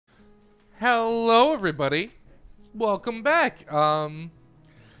Hello, everybody. Welcome back.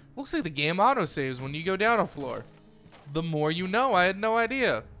 Looks like the game autosaves when you go down a floor. The more you know, I had no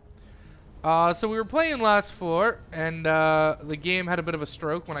idea. So we were playing last floor, and the game had a bit of a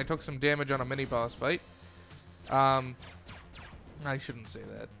stroke when I took some damage on a mini-boss fight. I shouldn't say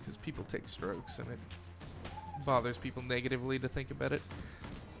that, because people take strokes, and it bothers people negatively to think about it.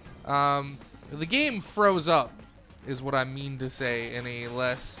 The game froze up, is what I mean to say in a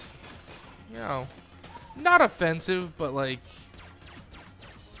less, you know, not offensive, but like,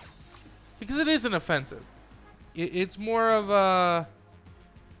 because it isn't offensive. It's more of a,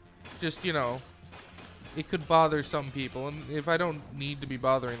 just, you know, it could bother some people, and if I don't need to be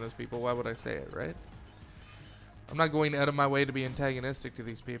bothering those people, why would I say it, right? I'm not going out of my way to be antagonistic to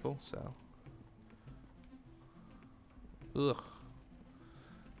these people, so. Ugh.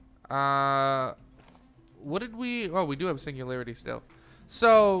 What did we... Oh, we do have singularity still.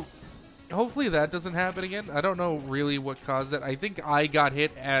 So, hopefully that doesn't happen again. I don't know really what caused it. I think I got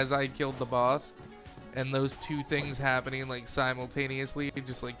hit as I killed the boss. And those two things happening, like, simultaneously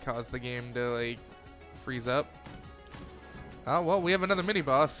just, like, caused the game to, like, freeze up. Oh, well, we have another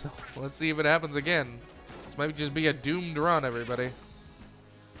mini-boss. Let's see if it happens again. This might just be a doomed run, everybody.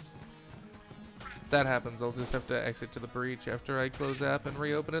 If that happens, I'll just have to exit to the breach after I close the app and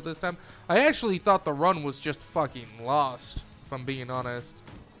reopen it this time. I actually thought the run was just fucking lost, if I'm being honest.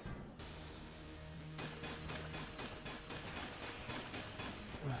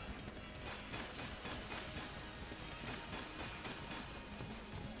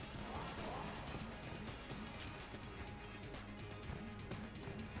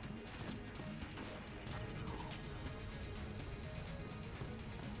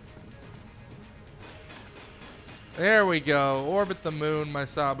 There we go. Orbit the moon, my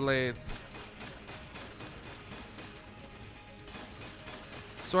saw blades.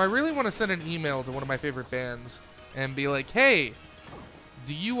 So I really want to send an email to one of my favorite bands and be like, hey,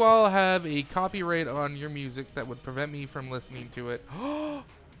 do you all have a copyright on your music that would prevent me from listening to it?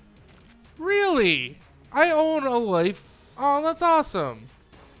 Really? I own a life. Oh, that's awesome.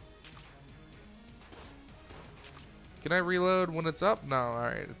 Can I reload when it's up? No,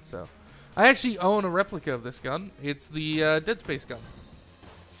 alright, so. I actually own a replica of this gun. It's the Dead Space gun.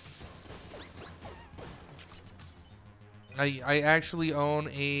 I actually own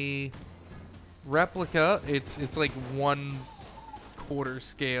a replica. It's like 1/4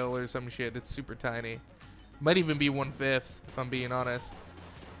 scale or some shit. It's super tiny. Might even be 1/5 if I'm being honest.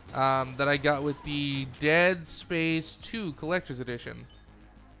 That I got with the Dead Space 2 Collector's Edition.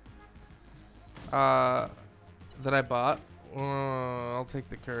 That I bought. I'll take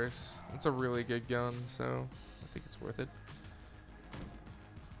the curse. It's a really good gun, so I think it's worth it.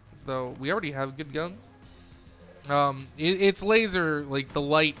 Though we already have good guns. It's laser, like the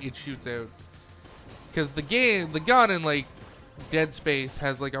light it shoots out. Because the gun in like Dead Space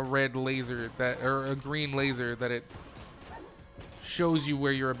has like a red laser that, or a green laser that it shows you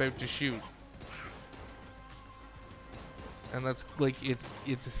where you're about to shoot. And that's like it's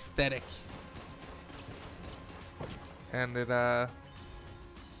aesthetic. And it, well,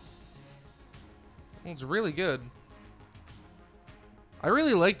 it's really good. I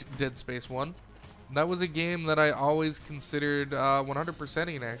really liked Dead Space 1. That was a game that I always considered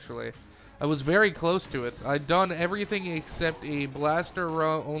 100%ing, actually. I was very close to it. I'd done everything except a blaster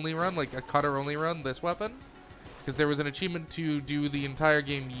only run, like a cutter only run, this weapon. Because there was an achievement to do the entire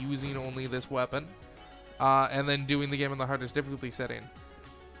game using only this weapon. And then doing the game in the hardest difficulty setting.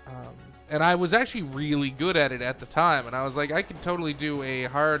 And I was actually really good at it at the time, and I was like, I could totally do a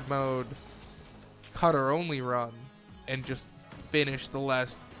hard mode cutter only run and just finish the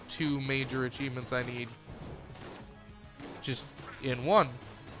last 2 major achievements I need just in one.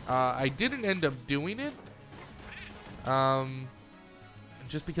 I didn't end up doing it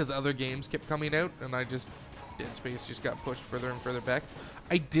just because other games kept coming out, and Dead Space just got pushed further and further back.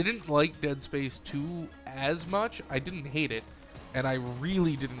 I didn't like Dead Space 2 as much. I didn't hate it. And I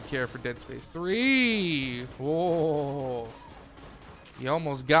really didn't care for Dead Space 3. Whoa. You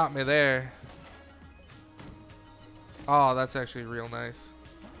almost got me there. Oh, that's actually real nice.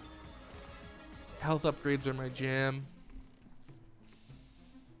 Health upgrades are my jam.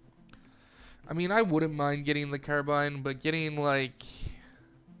 I mean, I wouldn't mind getting the carbine, but getting, like,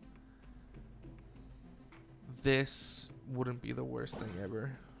 this wouldn't be the worst thing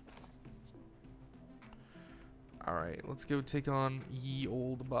ever. Alright, let's go take on ye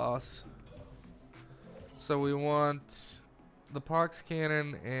old boss. So we want the pox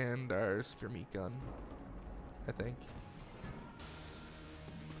cannon and our super meat gun, I think.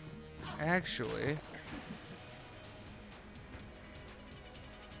 Actually,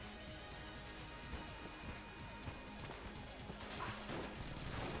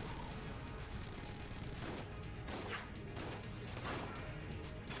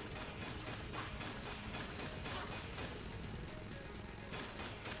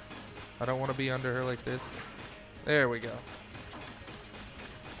 I don't want to be under her like this. There we go.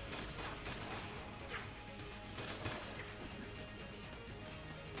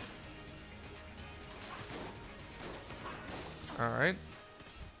 Alright.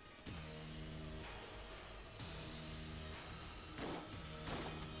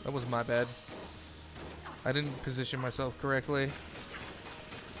 That was my bad. I didn't position myself correctly.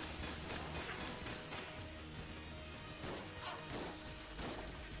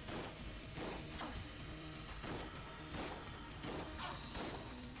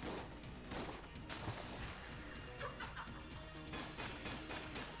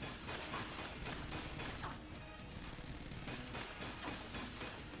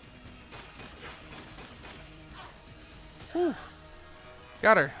 Whew.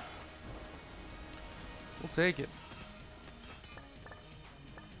 Got her. We'll take it.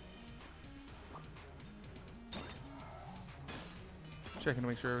 Checking to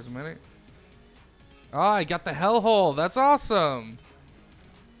make sure it was a minute. Oh, I got the hellhole. That's awesome.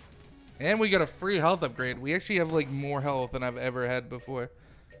 And we got a free health upgrade. We actually have like more health than I've ever had before.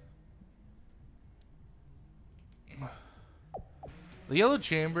 The yellow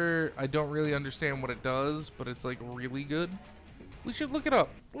chamber, I don't really understand what it does, but it's like really good. We should look it up.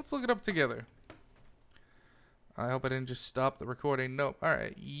 Let's look it up together. I hope I didn't just stop the recording. Nope.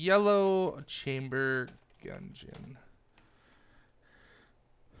 Alright. Yellow chamber gungeon.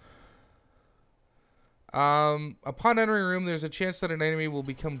 Upon entering a room, there's a chance that an enemy will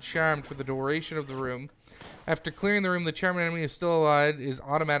become charmed for the duration of the room. After clearing the room, the charmed enemy is still alive, is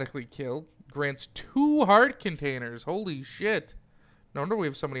automatically killed. Grants 2 heart containers. Holy shit. No wonder we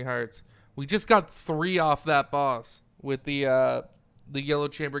have so many hearts. We just got 3 off that boss with the yellow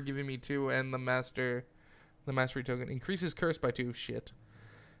chamber giving me 2 and the mastery token. Increases curse by 2. Shit.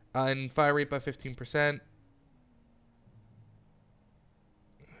 And fire rate by 15%.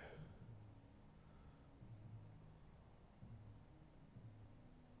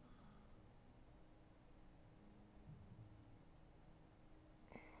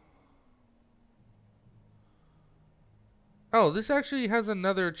 Oh, this actually has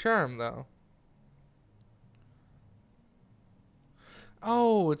another charm, though.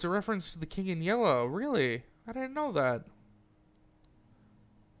 Oh, it's a reference to the King in Yellow. Really? I didn't know that.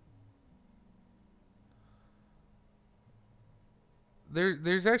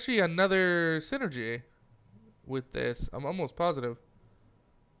 There's actually another synergy with this. I'm almost positive.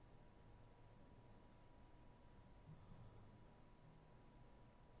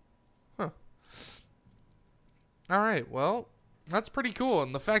 Huh. Alright, well, that's pretty cool.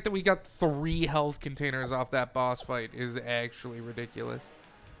 And the fact that we got 3 health containers off that boss fight is actually ridiculous.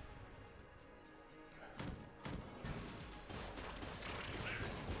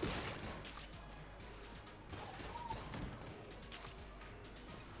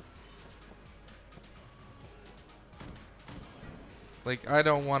 Like, I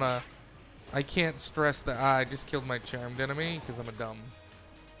don't want to... I can't stress that I just killed my charmed enemy because I'm a dumb.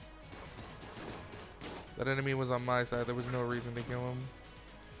 That enemy was on my side. There was no reason to kill him.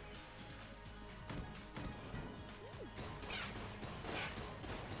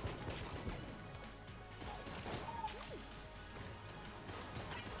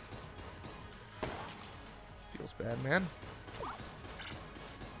 Feels bad, man.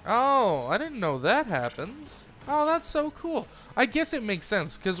 Oh, I didn't know that happens. Oh, that's so cool. I guess it makes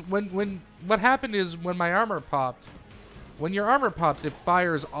sense because when what happened is when my armor popped, when your armor pops, it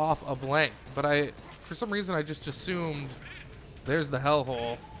fires off a blank. But for some reason, I just assumed there's the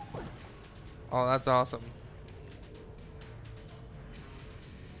hellhole. Oh, that's awesome.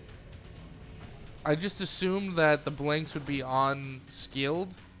 I just assumed that the blanks would be on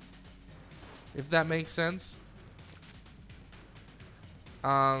skilled, if that makes sense.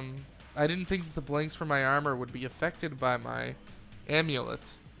 I didn't think that the blanks for my armor would be affected by my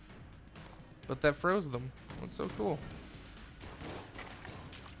amulets. But that froze them. That's so cool.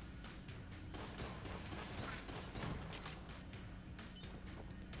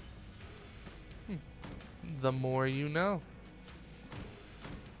 The more you know.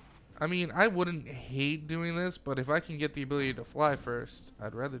 I mean, I wouldn't hate doing this, but if I can get the ability to fly first,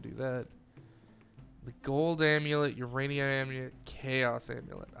 I'd rather do that. The gold amulet, uranium amulet, chaos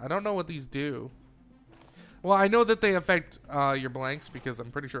amulet. I don't know what these do. Well, I know that they affect your blanks because I'm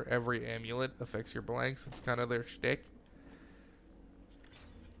pretty sure every amulet affects your blanks. It's kind of their shtick.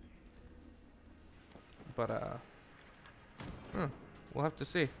 But, we'll have to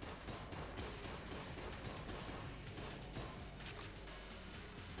see.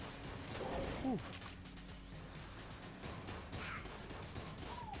 Whew.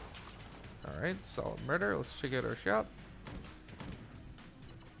 Alright, solid murder. Let's check out our shop.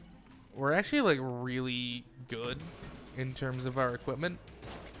 we're actually like really good in terms of our equipment.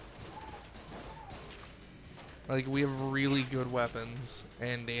 Like, we have really good weapons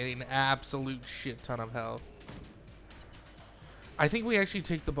and an absolute shit ton of health. I think we actually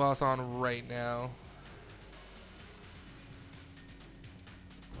take the boss on right now.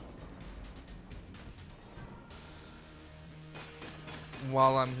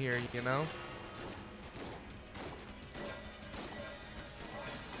 While I'm here, you know?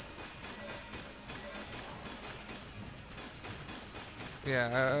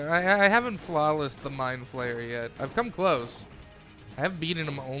 Yeah, I haven't flawlessed the Mind Flayer yet. I've come close. I have beaten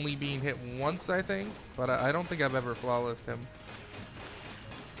him only being hit once, I think, but I don't think I've ever flawlessed him.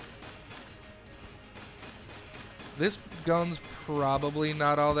 This gun's probably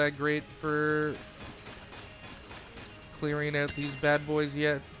not all that great for clearing out these bad boys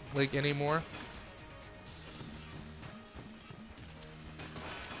yet, like, anymore.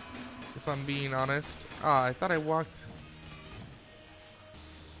 If I'm being honest. Ah, I thought I walked...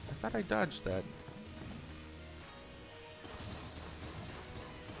 I thought I dodged that.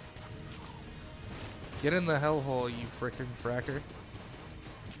 Get in the hellhole, you frickin' fracker.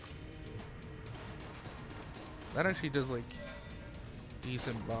 That actually does, like,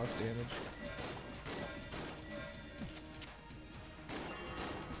 decent boss damage.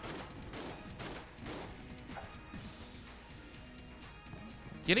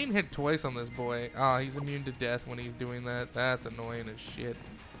 Getting hit twice on this boy. Ah, he's immune to death when he's doing that. That's annoying as shit.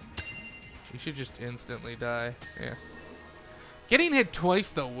 He should just instantly die. Yeah. Getting hit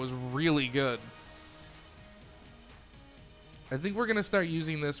twice, though, was really good. I think we're going to start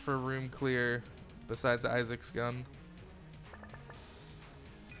using this for room clear besides Isaac's gun.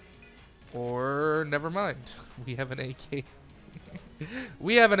 Or, never mind. We have an AK.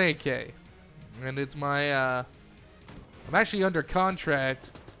 We have an AK. And it's my, I'm actually under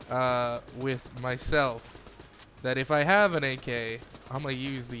contract with myself that if I have an AK, I'm going to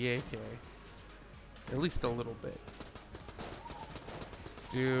use the AK. At least a little bit.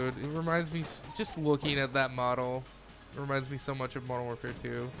 Dude, it reminds me, just looking at that model, it reminds me so much of Modern Warfare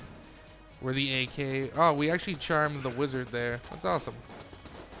 2. Where the AK, oh, we actually charmed the wizard there. That's awesome.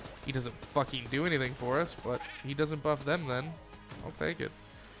 He doesn't fucking do anything for us, but he doesn't buff them then. I'll take it.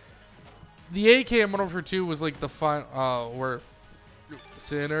 The AK in Modern Warfare 2 was like the final, oh, we're,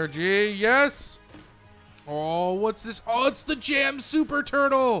 synergy, yes! Oh, what's this? Oh, it's the Jam Super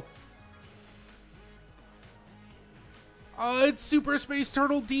Turtle! It's Super Space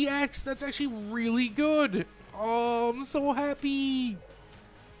Turtle DX. That's actually really good. Oh, I'm so happy.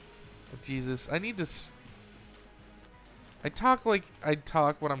 Oh, Jesus, I need to... I talk like I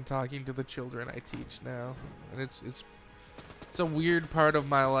talk when I'm talking to the children I teach now. And it's a weird part of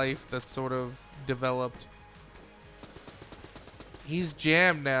my life that's sort of developed. He's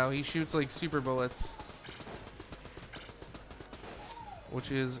jammed now. He shoots like super bullets.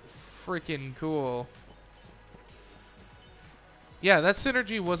 Which is freaking cool. Yeah, that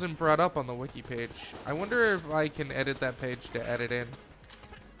synergy wasn't brought up on the wiki page. I wonder if I can edit that page to add it in.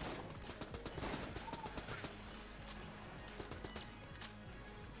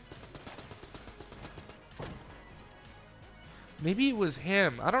 Maybe it was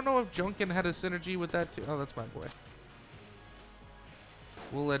him. I don't know if Junkin had a synergy with that too. Oh, that's my boy.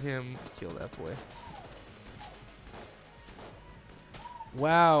 We'll let him kill that boy.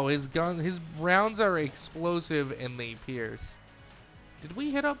 Wow, his rounds are explosive and they pierce. Did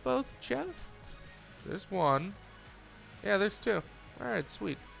we hit up both chests? There's one. Yeah, there's two. Alright,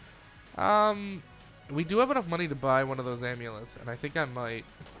 sweet. We do have enough money to buy one of those amulets, and I think I might.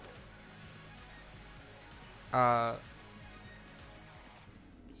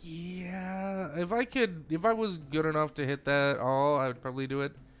 Yeah, if I was good enough to hit that all, I would probably do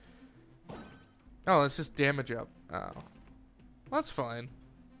it. Oh, it's just damage up. Oh. That's fine.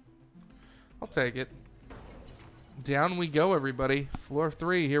 I'll take it. Down we go, everybody. Floor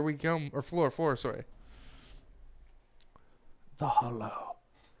 3, here we come. Or floor 4, sorry. The Hollow.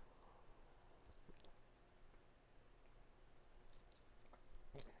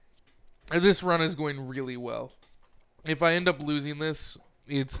 And this run is going really well. If I end up losing this,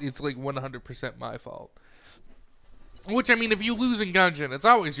 it's like 100% my fault. Which, I mean, if you lose in Gungeon, it's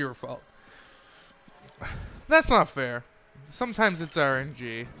always your fault. That's not fair. Sometimes it's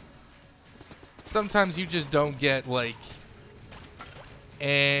RNG. Sometimes you just don't get, like,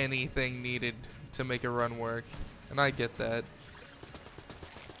 anything needed to make a run work. And I get that.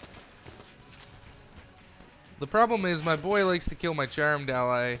 The problem is my boy likes to kill my charmed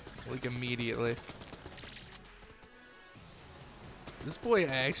ally, like, immediately. This boy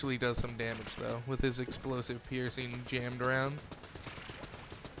actually does some damage, though, with his explosive, piercing, jammed rounds.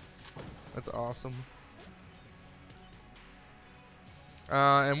 That's awesome.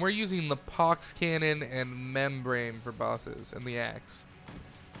 And we're using the pox cannon and membrane for bosses and the axe.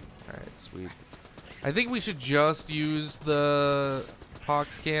 Alright, sweet. I think we should just use the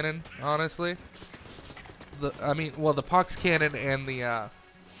pox cannon, honestly. The pox cannon and the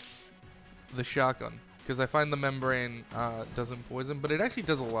shotgun. Because I find the membrane doesn't poison, but it actually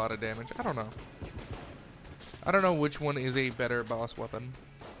does a lot of damage. I don't know. I don't know which one is a better boss weapon.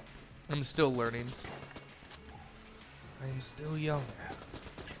 I'm still learning. I'm still young.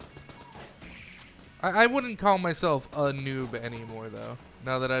 I wouldn't call myself a noob anymore, though.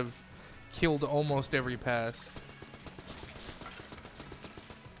 Now that I've killed almost every pass.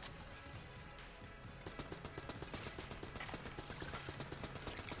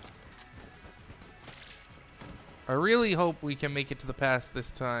 I really hope we can make it to the pass this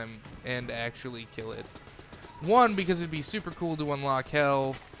time and actually kill it. One, because it'd be super cool to unlock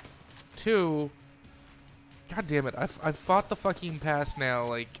hell. Two, god damn it, I've fought the fucking pass now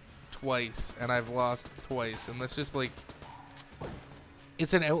like twice and I've lost twice, and that's just like,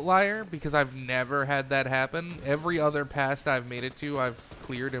 it's an outlier because I've never had that happen. Every other pass I've made it to, I've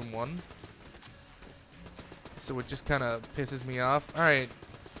cleared and won. So it just kind of pisses me off. Alright,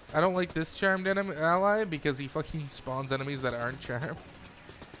 I don't like this charmed ally because he fucking spawns enemies that aren't charmed.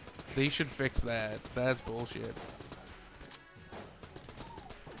 They should fix that. That's bullshit.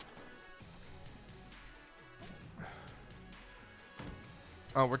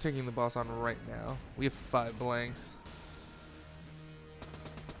 Oh, we're taking the boss on right now. We have 5 blanks.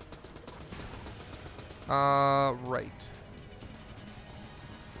 Right.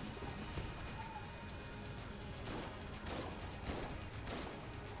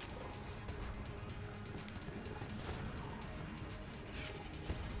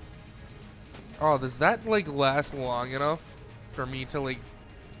 Oh, does that, like, last long enough for me to, like,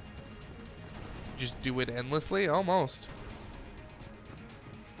 just do it endlessly? Almost.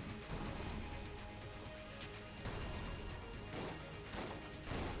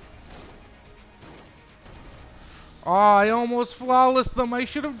 Oh, I almost flawlessed them. I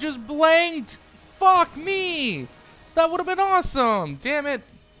should have just blanked. Fuck me. That would have been awesome. Damn it.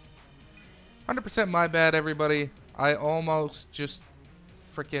 100% my bad, everybody. I almost just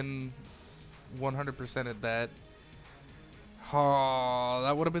freaking 100%ed that. Oh,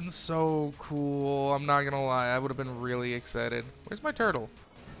 that would have been so cool. I'm not gonna lie. I would have been really excited. Where's my turtle?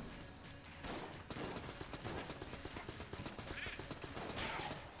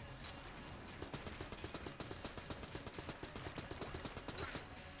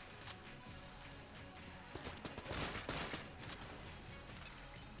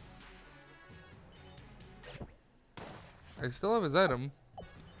 I still have his item.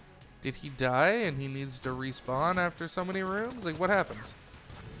 Did he die and he needs to respawn after so many rooms? Like, what happens?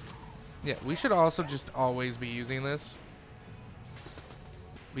 Yeah, we should also just always be using this.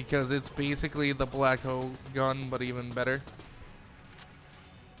 Because it's basically the black hole gun, but even better.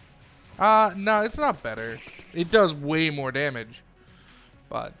 No, it's not better. It does way more damage.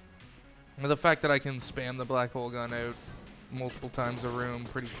 But the fact that I can spam the black hole gun out multiple times a room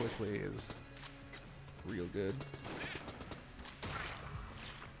pretty quickly is real good.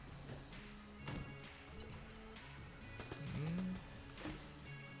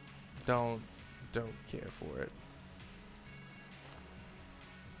 Don't care for it.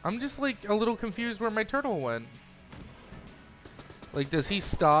 I'm just like a little confused where my turtle went. Like, does he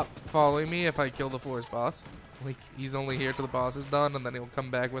stop following me if I kill the floor's boss? Like, he's only here till the boss is done and then he'll come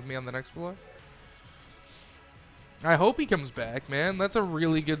back with me on the next floor? I hope he comes back, man. That's a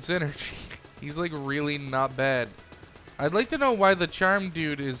really good synergy. He's like really not bad. I'd like to know why the charm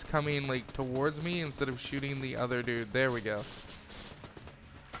dude is coming like towards me instead of shooting the other dude. There we go.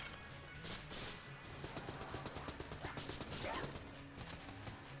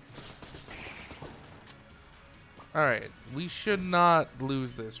 Alright, we should not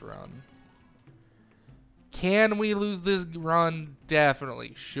lose this run. Can we lose this run?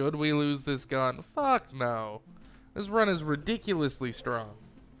 Definitely. Should we lose this gun? Fuck no. This run is ridiculously strong.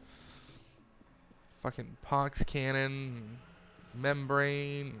 Fucking pox cannon,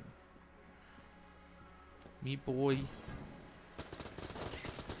 membrane, meat boy.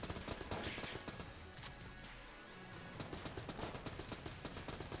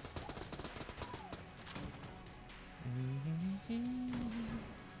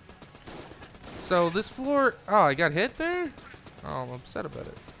 So this floor, oh, I got hit there? Oh, I'm upset about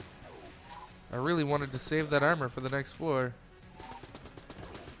it. I really wanted to save that armor for the next floor.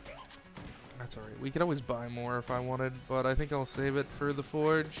 That's alright. We could always buy more if I wanted, but I think I'll save it for the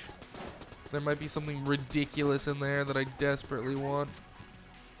forge. There might be something ridiculous in there that I desperately want.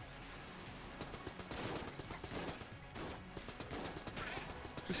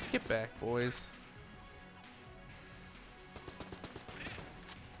 Just get back, boys.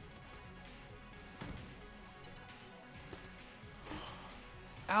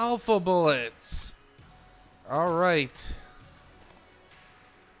 Alpha bullets. All right.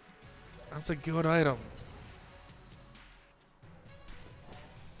 That's a good item.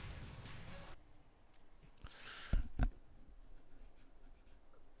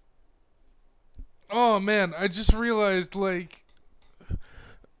 Oh man, I just realized, like,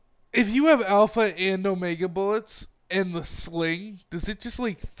 if you have alpha and omega bullets and the sling, does it just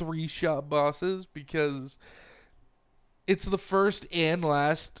like 3-shot bosses? Because it's the first and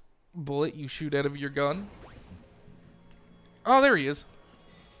last bullet you shoot out of your gun. Oh, there he is.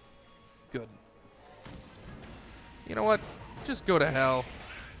 Good. You know what? Just go to hell.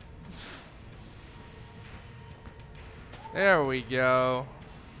 There we go.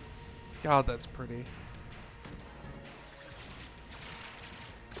 God, that's pretty.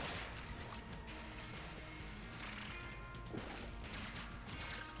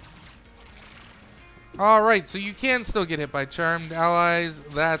 Alright, so you can still get hit by charmed allies.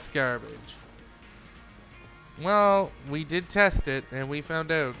 That's garbage. Well, we did test it, and we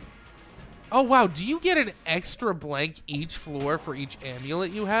found out. Oh, wow, do you get an extra blank each floor for each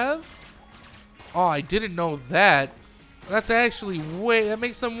amulet you have? Oh, I didn't know that. That's actually that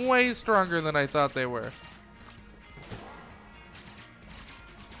makes them way stronger than I thought they were.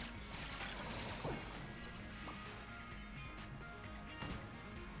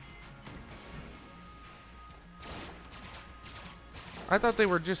 I thought they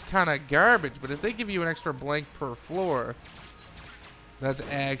were just kind of garbage, but if they give you an extra blank per floor, that's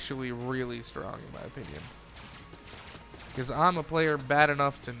actually really strong in my opinion. Because I'm a player bad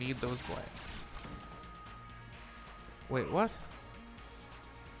enough to need those blanks. Wait, what?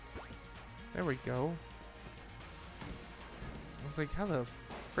 There we go. I was like, how the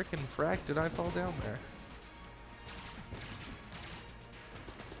frickin' frack did I fall down there?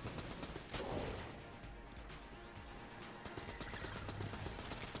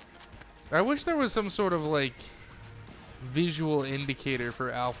 I wish there was some sort of, like, visual indicator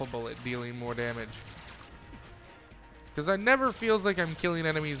for Alpha Bullet dealing more damage. Because it never feels like I'm killing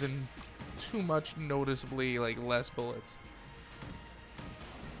enemies in too much noticeably, like, less bullets.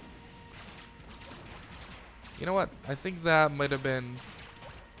 You know what? I think that might have been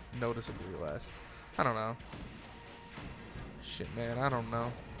noticeably less. I don't know. Shit, man, I don't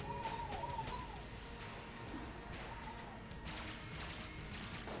know.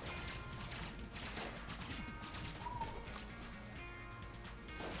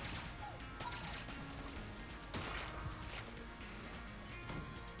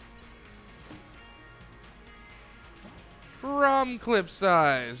 Drum clip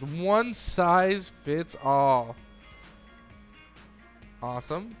size. One size fits all.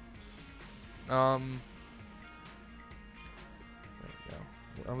 Awesome. There we go.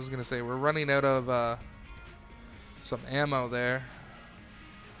 I was gonna say we're running out of some ammo there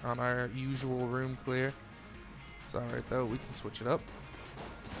on our usual room clear. It's alright though, we can switch it up.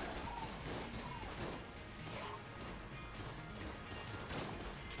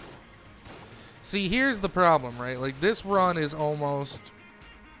 See, here's the problem, right? Like, this run is almost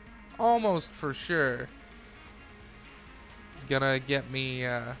for sure gonna get me,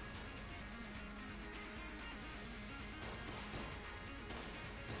 I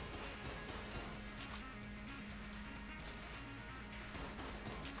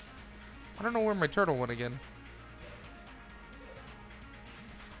don't know where my turtle went again.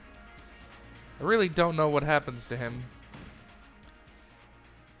 I really don't know what happens to him.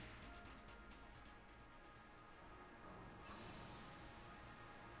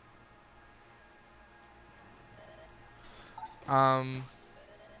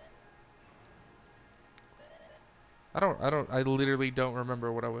 I literally don't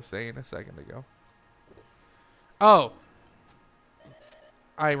remember what I was saying a second ago. Oh,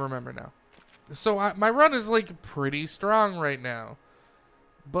 I remember now. So my run is like pretty strong right now.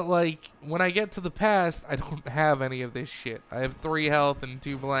 But like when I get to the past, I don't have any of this shit. I have 3 health and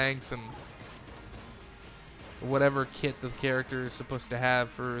 2 blanks and whatever kit the character is supposed to have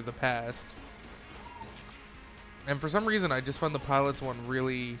for the past. And for some reason, I just found the pilot's one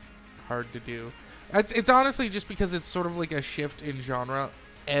really hard to do. It's honestly just because it's sort of like a shift in genre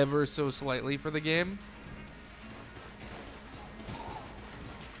ever so slightly for the game.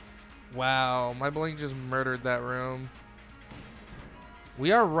 Wow, my blank just murdered that room.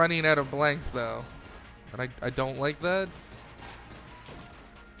 We are running out of blanks, though. And I don't like that.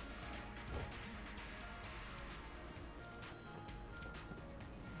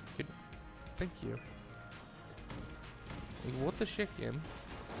 Thank you. Like, what the shit, game?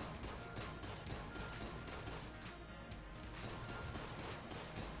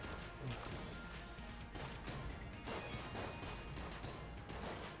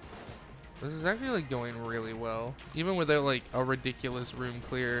 This is actually like going really well. Even without like a ridiculous room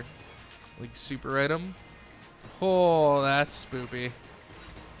clear, like super item. Oh, that's spoopy.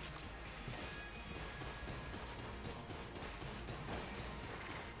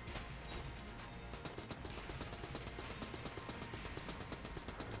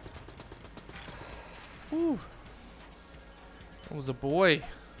 Whew. That was a boy.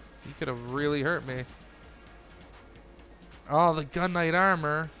 He could have really hurt me. Oh, the gun knight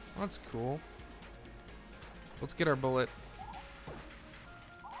armor. That's cool. Let's get our bullet.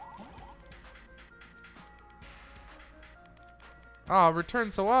 Oh,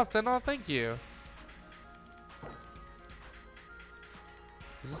 return so often. Oh, thank you.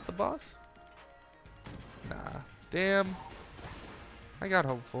 Is this the boss? Nah. Damn. I got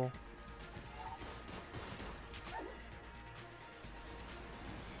hopeful.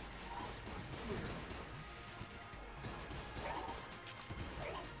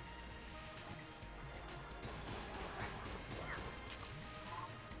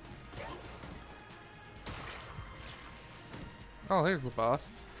 Oh, there's the boss.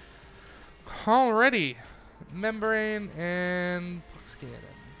 Alrighty. Membrane and Puck's Cannon.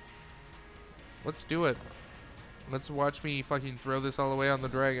 Let's do it. Let's watch me fucking throw this all the way on the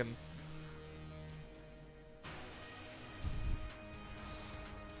dragon.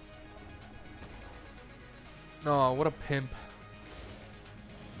 Oh, what a pimp.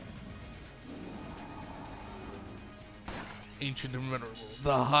 Ancient and venerable.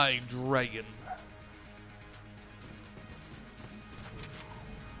 The High Dragon.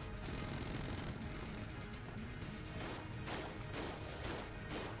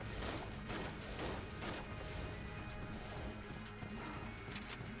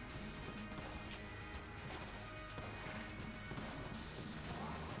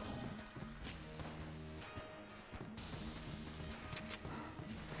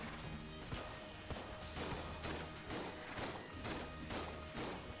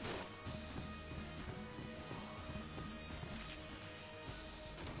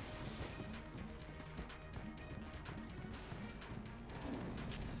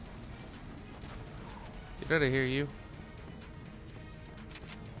 Get out of here, you.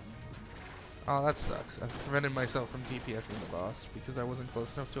 Oh, that sucks. I've prevented myself from DPSing the boss because I wasn't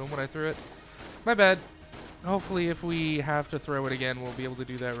close enough to him when I threw it. My bad. Hopefully, if we have to throw it again, we'll be able to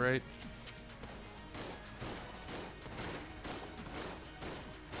do that right.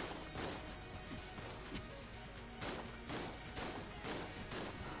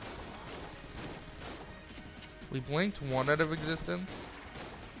 We blinked one out of existence.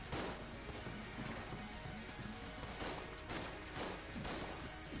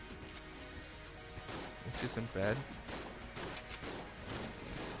 Which isn't bad.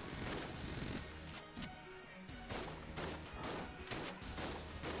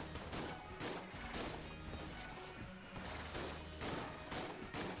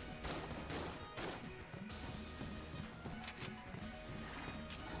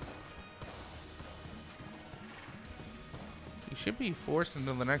 You should be forced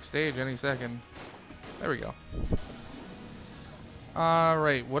into the next stage any second. There we go.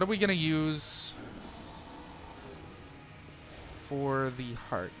 Alright, what are we gonna use for the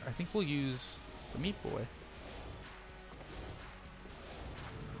heart? I think we'll use the Meat Boy.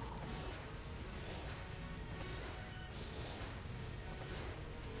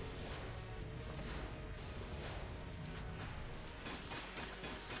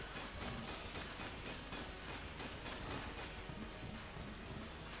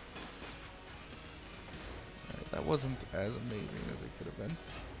 That wasn't as amazing as it could have been.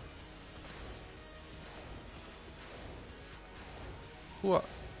 Hua.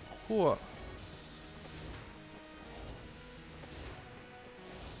 Hua.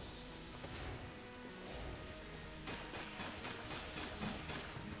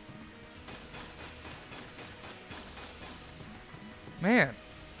 Man.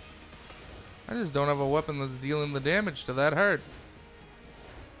 I just don't have a weapon that's dealing the damage to that hard.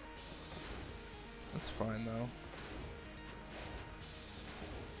 That's fine though.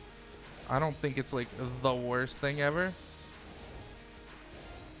 I don't think it's like the worst thing ever.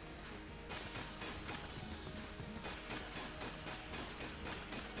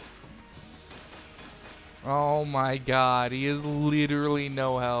 Oh my god, he has literally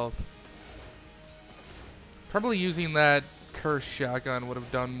no health. Probably using that cursed shotgun would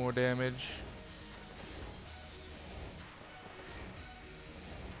have done more damage.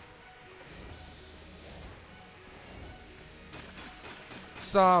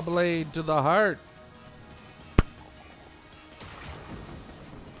 Saw blade to the heart.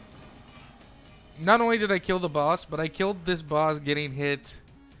 Not only did I kill the boss, but I killed this boss getting hit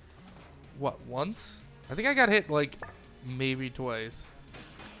What, once? I think I got hit like maybe twice.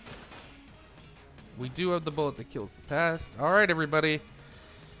 We do have the bullet that kills the past. Alright, everybody.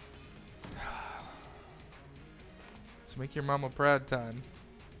 Let's make your mama proud time.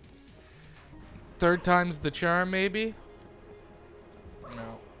 Third time's the charm, maybe?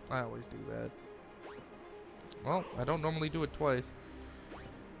 No, I always do that. Well, I don't normally do it twice.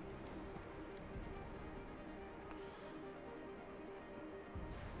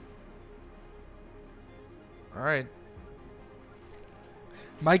 Alright.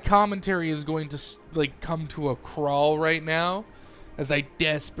 My commentary is going to, like, come to a crawl right now as I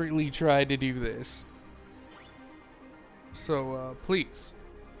desperately try to do this. So, please,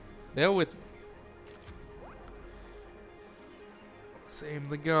 bear with me. Let's aim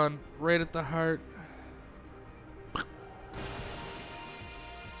the gun right at the heart.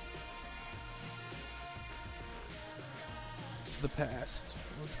 To the past.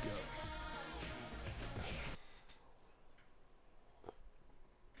 Let's go.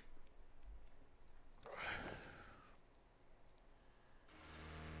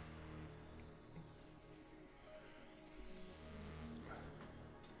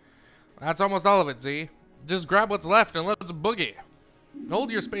 That's almost all of it, Z. Just grab what's left and let's boogie. Hold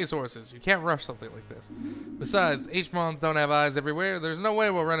your space horses. You can't rush something like this. Besides, H-Mons don't have eyes everywhere. There's no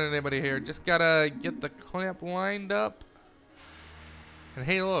way we'll run into anybody here. Just gotta get the clamp lined up. And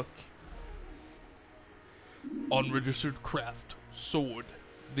hey, look. Unregistered craft. Sword.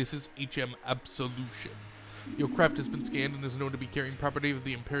 This is HM Absolution. Your craft has been scanned and is known to be carrying property of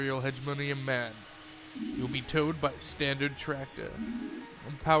the Imperial Hegemony of Man. You'll be towed by standard tractor.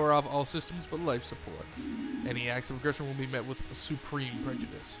 Power off all systems but life support. Any acts of aggression will be met with supreme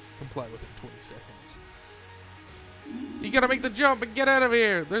prejudice. Comply within 20 seconds. You gotta make the jump and get out of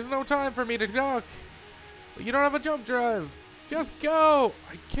here. There's no time for me to talk. But you don't have a jump drive. Just go.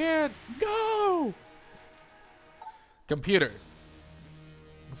 I can't go. Computer.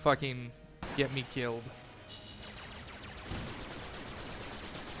 Fucking get me killed.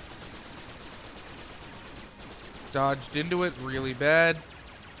 Dodged into it really bad.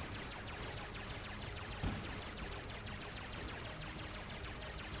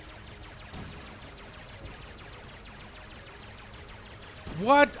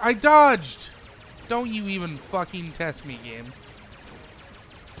 What? I dodged! Don't you even fucking test me, game.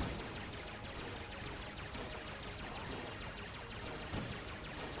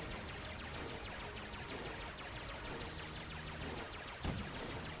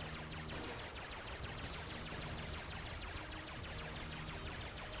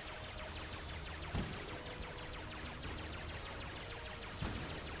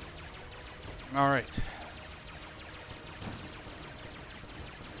 All right.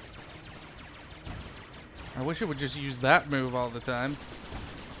 I wish it would just use that move all the time.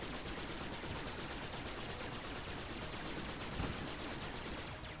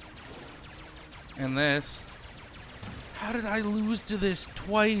 And this. How did I lose to this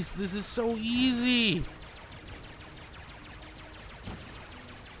twice? This is so easy.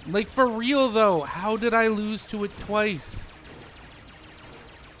 Like, for real though, how did I lose to it twice?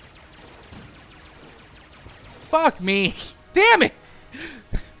 Fuck me. Damn it!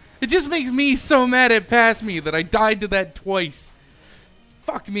 It just makes me so mad it passed me that I died to that twice.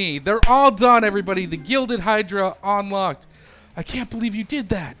 Fuck me. They're all done, everybody. The Gilded Hydra unlocked. I can't believe you did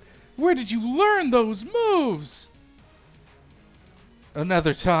that. Where did you learn those moves?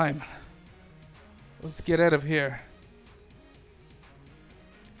 Another time. Let's get out of here.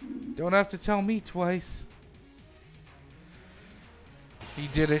 Don't have to tell me twice. He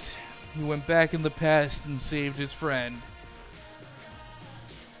did it. He went back in the past and saved his friend.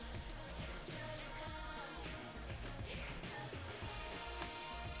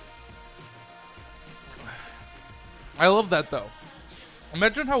 I love that though.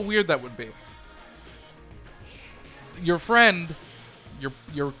 Imagine how weird that would be. Your friend,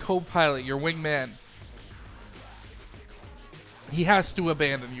 your co-pilot, your wingman, he has to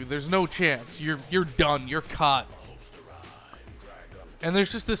abandon you. There's no chance. You're done. You're caught. And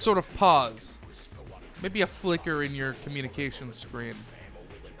there's just this sort of pause. Maybe a flicker in your communication screen.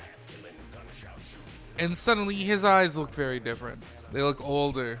 And suddenly his eyes look very different. They look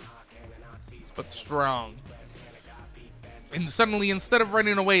older, but strong. And suddenly, instead of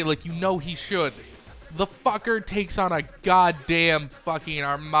running away like you know he should, the fucker takes on a goddamn fucking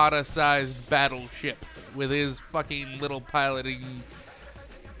armada-sized battleship with his fucking little piloting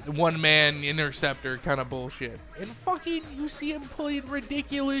one-man interceptor kind of bullshit. And fucking, you see him pulling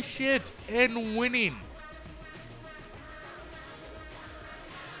ridiculous shit and winning.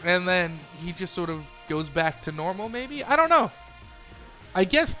 And then he just sort of goes back to normal, maybe? I don't know. I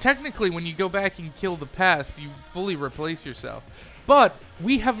guess technically when you go back and kill the past, you fully replace yourself. But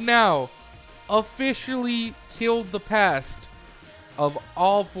we have now officially killed the past of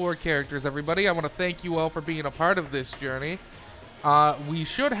all 4 characters, everybody. I want to thank you all for being a part of this journey. We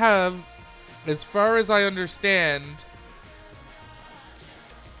should have, as far as I understand,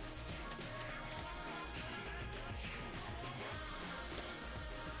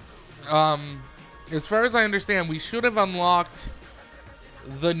 we should have unlocked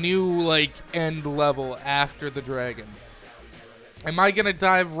the new, like, end level after the dragon. Am I going to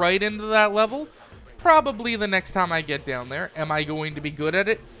dive right into that level? Probably the next time I get down there. Am I going to be good at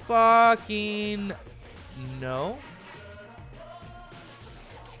it? Fucking no.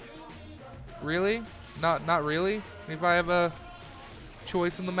 Really? Not really? If I have a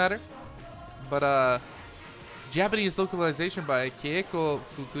choice in the matter? But, Japanese localization by Keiko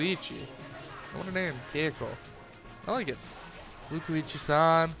Fukuichi. What a name, Keiko. I like it.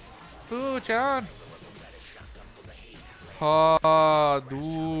 Fukuichi-san. Fu-chan. Oh,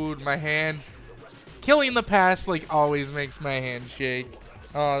 dude, my hand. Killing the past, like, always makes my hand shake.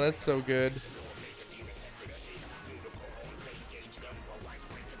 Oh, that's so good.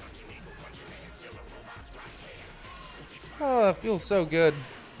 Oh, it feels so good.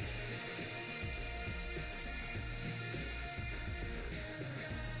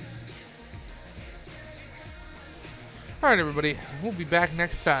 Alright, everybody. We'll be back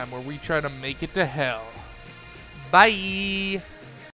next time where we try to make it to hell. Bye!